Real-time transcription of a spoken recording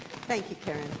Thank you,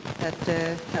 Karen.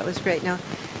 That was great. Now,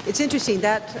 it's interesting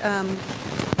that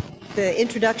the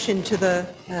introduction to the.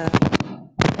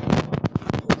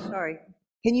 Sorry,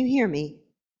 can you hear me?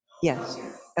 Yes.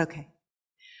 Okay.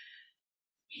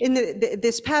 In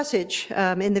this passage,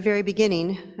 in the very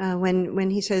beginning, when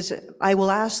he says, "I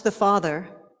will ask the Father,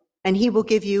 and He will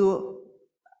give you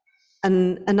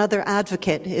another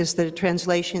advocate," is the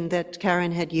translation that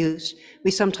Karen had used.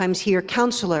 We sometimes hear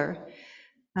counselor.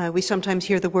 We sometimes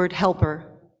hear the word helper.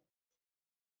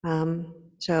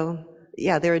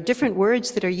 There are different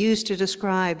words that are used to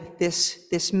describe this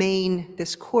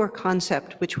core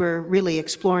concept, which we're really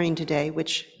exploring today,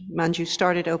 which Manju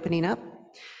started opening up.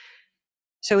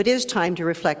 So it is time to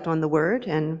reflect on the word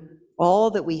and all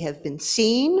that we have been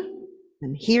seeing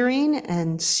and hearing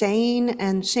and saying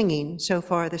and singing so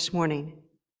far this morning.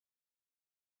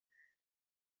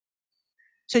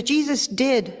 So Jesus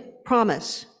did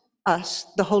promise us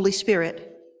the Holy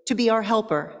Spirit to be our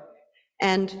helper.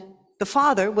 And the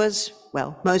Father was,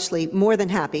 mostly more than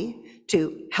happy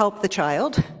to help the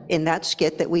child in that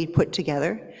skit that we put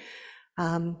together.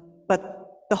 But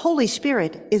the Holy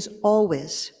Spirit is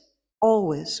always,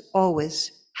 always,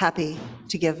 always happy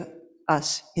to give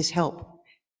us his help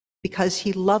because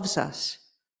he loves us.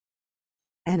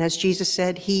 And as Jesus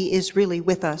said, he is really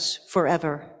with us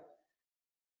forever.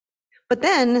 But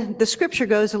then the scripture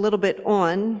goes a little bit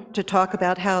on to talk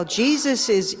about how Jesus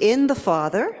is in the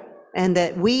Father and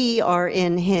that we are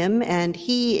in him and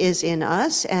he is in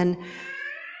us. And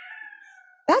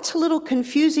that's a little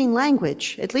confusing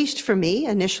language, at least for me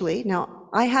initially. Now,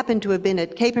 I happened to have been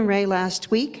at Cape and Ray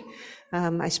last week.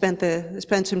 I spent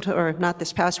some time, or not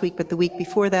this past week, but the week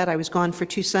before that. I was gone for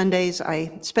 2 Sundays.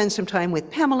 I spent some time with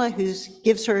Pamela, who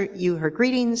gives you her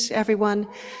greetings, everyone.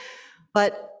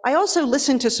 But I also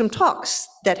listened to some talks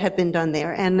that have been done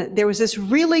there, and there was this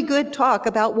really good talk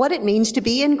about what it means to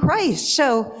be in Christ.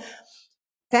 So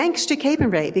thanks to Cape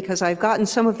and Ray, because I've gotten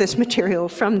some of this material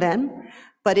from them,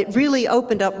 but it really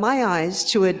opened up my eyes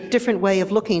to a different way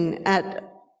of looking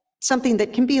at something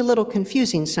that can be a little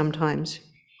confusing sometimes.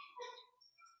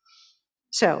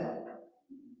 And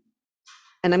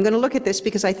I'm going to look at this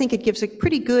because I think it gives a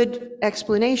pretty good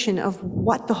explanation of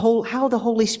how the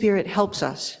Holy Spirit helps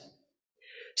us.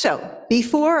 So,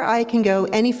 before I can go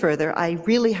any further, I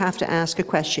really have to ask a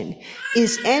question.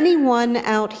 Is anyone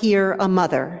out here a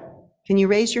mother? Can you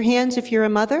raise your hands if you're a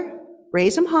mother?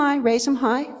 Raise them high, raise them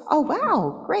high. Oh,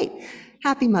 wow, great.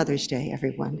 Happy Mother's Day,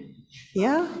 everyone.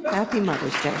 Yeah, happy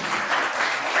Mother's Day.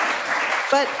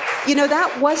 But,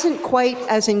 that wasn't quite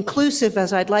as inclusive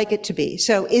as I'd like it to be.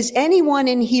 So, is anyone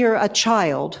in here a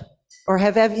child? Or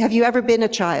have you ever been a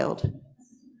child?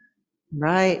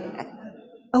 Right.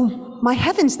 Oh, my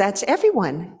heavens, that's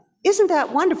everyone. Isn't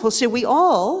that wonderful? So we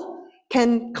all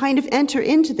can kind of enter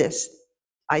into this.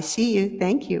 I see you.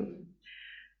 Thank you.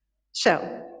 So,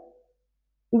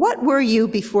 what were you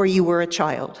before you were a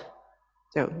child?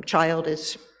 So, child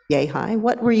is yay high.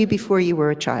 What were you before you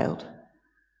were a child?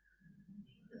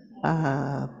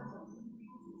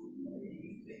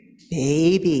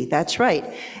 Baby, that's right.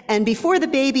 And before the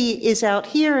baby is out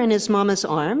here in his mama's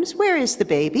arms, where is the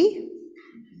baby?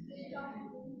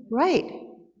 Right,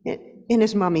 in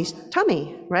his mommy's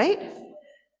tummy, right?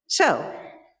 So,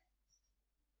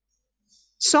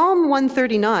 Psalm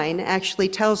 139 actually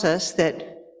tells us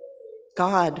that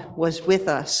God was with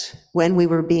us when we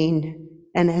were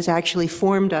and has actually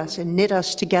formed us and knit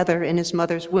us together in his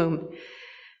mother's womb.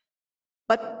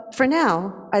 But for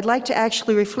now, I'd like to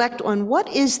actually reflect on what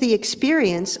is the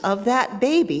experience of that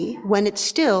baby when it's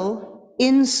still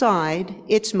inside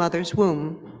its mother's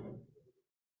womb.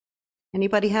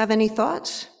 Anybody have any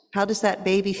thoughts? How does that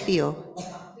baby feel?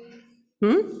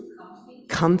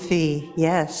 Comfy,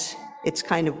 yes.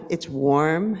 It's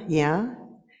warm, yeah.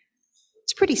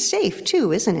 It's pretty safe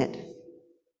too, isn't it?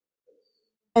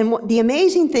 And the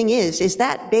amazing thing is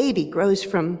that baby grows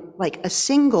from like a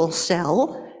single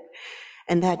cell,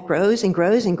 and that grows and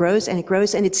grows and grows and it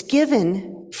grows, and it's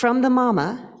given from the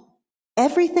mama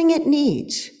everything it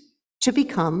needs to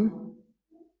become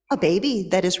a baby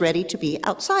that is ready to be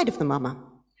outside of the mama.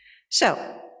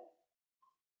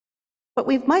 But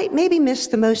we might maybe miss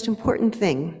the most important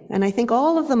thing, and I think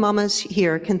all of the mamas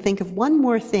here can think of one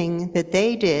more thing that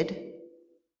they did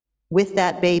with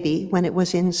that baby when it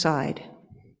was inside.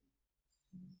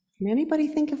 Can anybody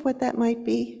think of what that might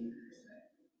be?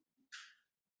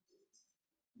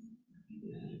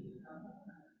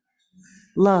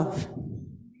 Love.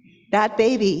 That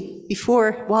baby,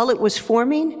 while it was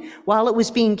forming, while it was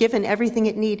being given everything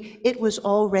it needed, it was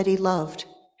already loved.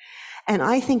 And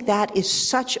I think that is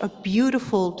such a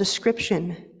beautiful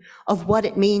description of what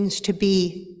it means to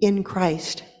be in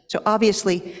Christ, So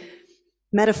obviously,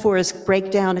 metaphors break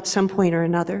down at some point or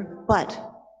another, but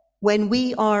when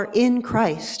we are in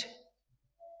Christ,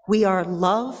 we are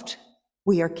loved,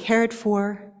 we are cared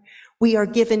for, we are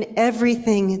given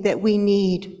everything that we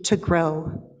need to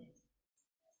grow.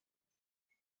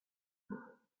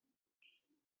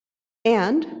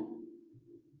 And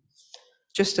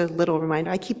just a little reminder,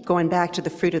 I keep going back to the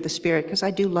fruit of the Spirit because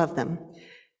I do love them.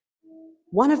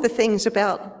 One of the things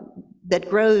that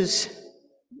grows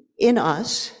in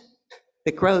us,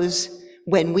 that grows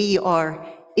when we are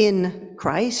in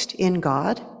Christ, in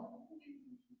God,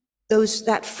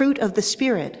 that fruit of the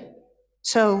Spirit.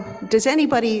 So does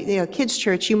anybody, kids'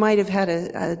 church, you might have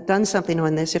had done something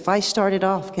on this. If I started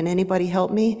off, can anybody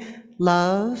help me?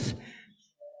 Love,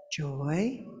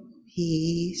 joy,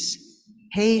 peace,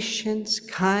 patience,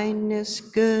 kindness,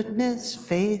 goodness,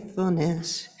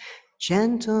 faithfulness,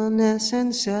 gentleness,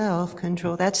 and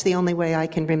self-control. That's the only way I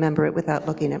can remember it without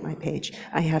looking at my page.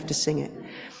 I have to sing it.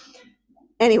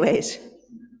 Anyways,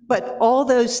 but all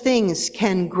those things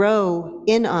can grow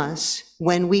in us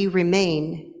when we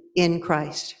remain in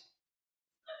Christ.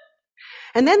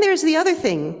 And then there's the other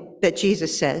thing that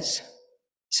Jesus says.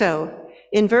 So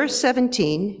in verse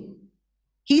 17,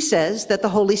 he says that the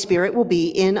Holy Spirit will be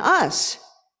in us.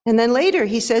 And then later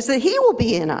he says that he will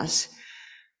be in us.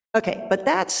 Okay, but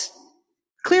that's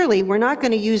clearly, we're not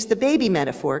going to use the baby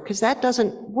metaphor because that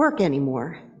doesn't work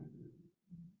anymore.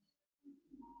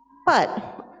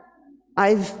 But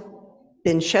I've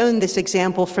been shown this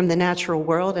example from the natural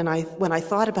world, and when I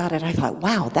thought about it, I thought,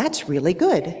 wow, that's really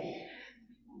good.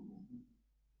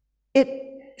 It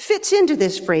fits into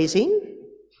this phrasing,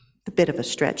 a bit of a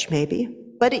stretch maybe,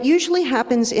 but it usually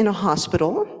happens in a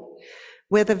hospital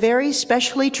with a very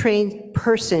specially trained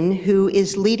person who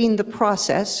is leading the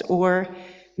process or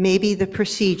maybe the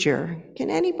procedure. Can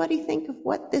anybody think of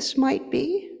what this might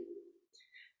be?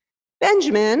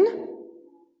 Benjamin,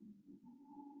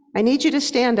 I need you to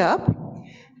stand up.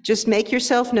 Just make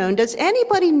yourself known. Does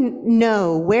anybody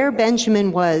know where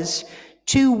Benjamin was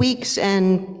 2 weeks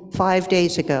and 5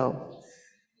 days ago?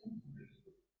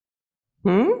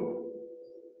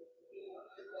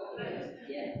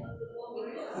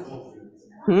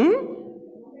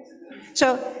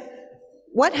 So,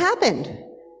 what happened?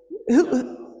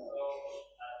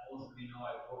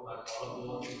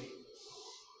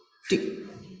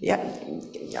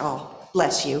 Oh,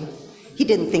 bless you. He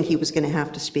didn't think he was going to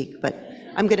have to speak, but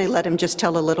I'm going to let him just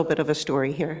tell a little bit of a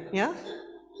story here. Yeah?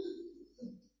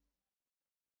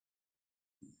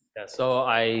 Yeah, so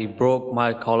I broke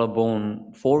my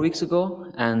collarbone 4 weeks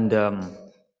ago, and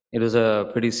it was a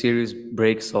pretty serious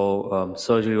break, so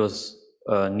surgery was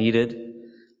needed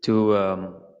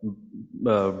to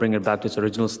bring it back to its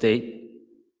original state.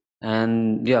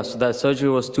 And yeah, so that surgery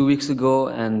was 2 weeks ago,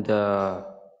 and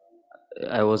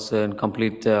I was in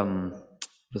complete,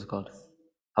 what's it called?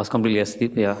 I was completely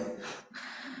asleep, yeah.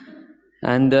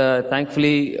 And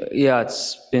thankfully, yeah,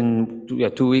 it's been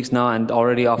 2 weeks now, and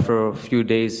already after a few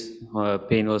days,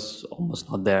 pain was almost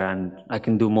not there, and I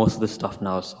can do most of the stuff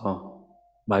now. So,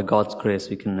 by God's grace,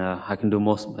 I can do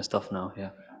most of my stuff now.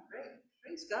 Yeah. Great.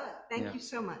 Praise God. Thank you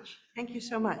so much. Thank you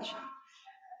so much.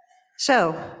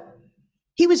 So,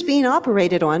 he was being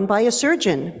operated on by a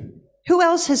surgeon. Who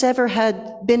else has ever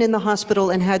been in the hospital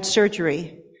and had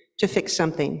surgery to fix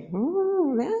something?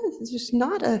 It's just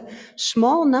not a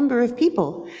small number of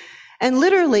people. And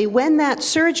literally, when that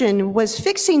surgeon was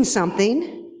fixing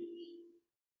something,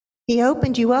 he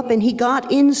opened you up and he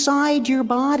got inside your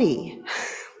body.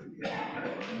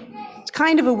 It's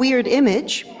kind of a weird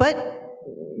image, but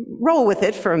roll with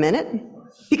it for a minute,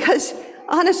 because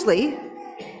honestly,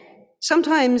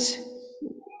 sometimes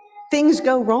things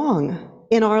go wrong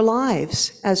in our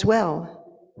lives as well.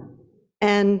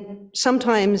 And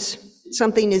sometimes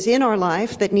something is in our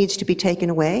life that needs to be taken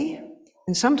away,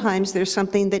 and sometimes there's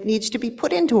something that needs to be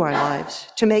put into our lives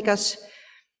to make us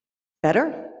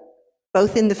better,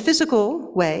 both in the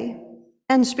physical way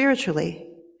and spiritually.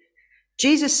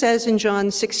 Jesus says in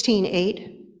John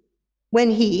 16:8, when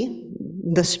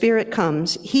the Spirit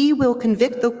comes, he will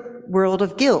convict the world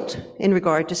of guilt in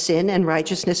regard to sin and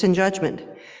righteousness and judgment.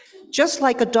 Just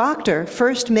like a doctor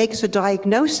first makes a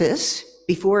diagnosis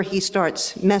before he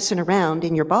starts messing around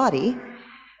in your body,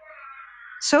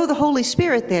 so the Holy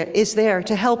Spirit is there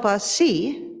to help us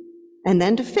see and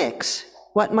then to fix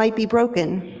what might be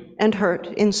broken and hurt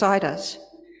inside us,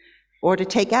 or to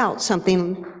take out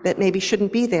something that maybe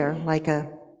shouldn't be there, like a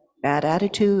bad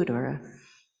attitude or a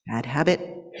bad habit.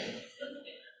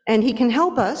 And he can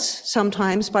help us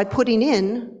sometimes by putting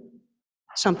in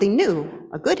something new,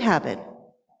 a good habit,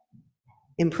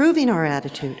 improving our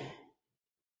attitude.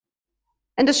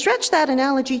 And to stretch that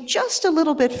analogy just a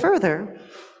little bit further,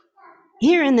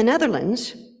 here in the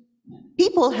Netherlands,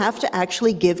 people have to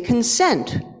actually give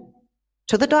consent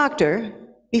to the doctor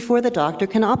before the doctor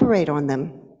can operate on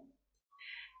them.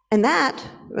 And that,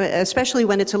 especially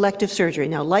when it's elective surgery.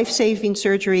 Now, life-saving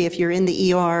surgery, if you're in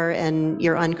the ER and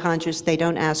you're unconscious, they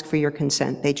don't ask for your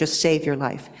consent. They just save your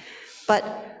life.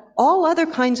 But all other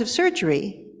kinds of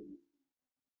surgery,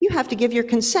 you have to give your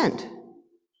consent.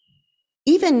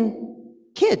 Even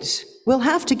kids will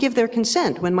have to give their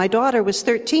consent. When my daughter was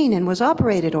 13 and was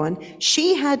operated on,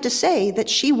 she had to say that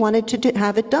she wanted to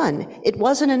have it done. It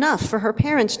wasn't enough for her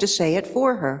parents to say it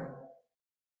for her.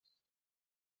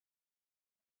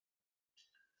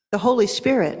 The Holy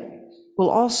Spirit will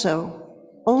also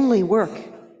only work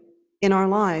in our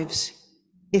lives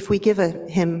if we give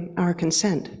him our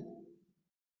consent.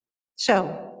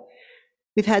 So,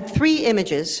 we've had 3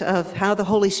 images of how the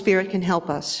Holy Spirit can help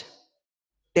us.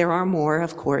 There are more,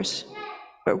 of course,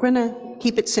 but we're going to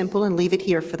keep it simple and leave it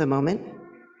here for the moment.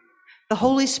 The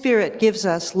Holy Spirit gives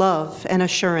us love and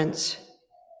assurance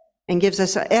and gives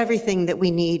us everything that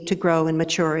we need to grow and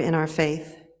mature in our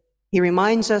faith. He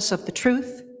reminds us of the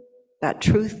truth,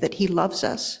 that he loves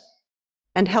us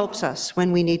and helps us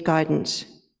when we need guidance.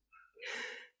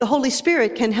 The Holy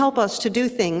Spirit can help us to do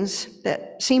things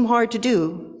that seem hard to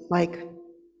do, like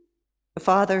the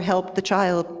father helped the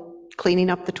child cleaning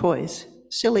up the toys.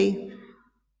 Silly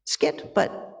skit,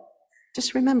 but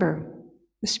just remember,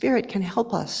 the Spirit can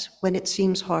help us when it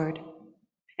seems hard.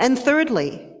 And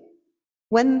thirdly,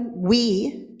 when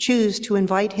we choose to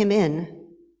invite him in,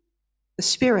 the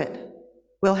Spirit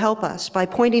will help us by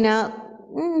pointing out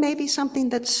maybe something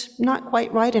that's not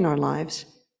quite right in our lives.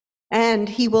 And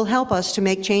he will help us to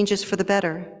make changes for the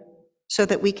better so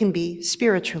that we can be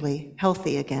spiritually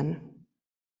healthy again,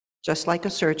 just like a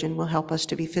surgeon will help us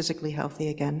to be physically healthy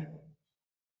again.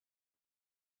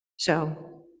 So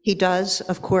he does,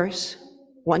 of course,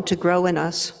 want to grow in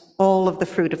us all of the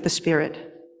fruit of the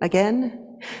Spirit.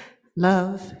 Again,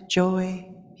 love,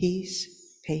 joy,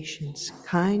 peace, patience,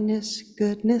 kindness,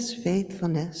 goodness,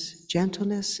 faithfulness,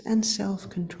 gentleness, and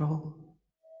self-control.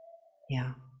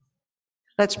 Yeah.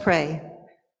 Let's pray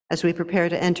as we prepare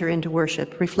to enter into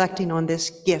worship, reflecting on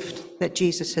this gift that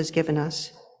Jesus has given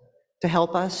us to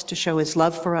help us, to show his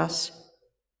love for us,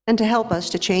 and to help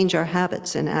us to change our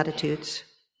habits and attitudes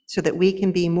so that we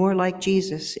can be more like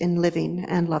Jesus in living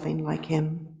and loving like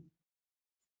him.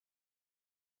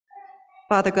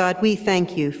 Father God, we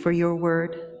thank you for your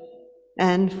word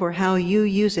and for how you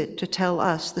use it to tell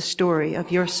us the story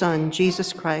of your Son,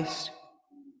 Jesus Christ.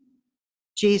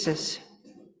 Jesus,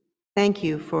 thank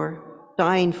you for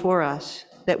dying for us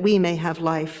that we may have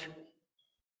life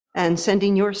and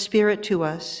sending your Spirit to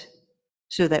us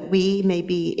so that we may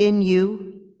be in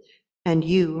you and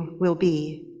you will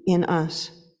be in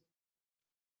us.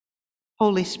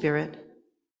 Holy Spirit,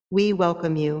 we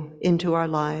welcome you into our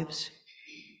lives.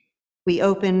 We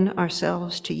open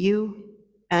ourselves to you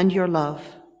and your love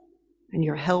and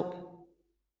your help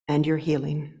and your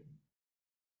healing.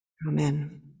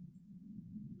 Amen.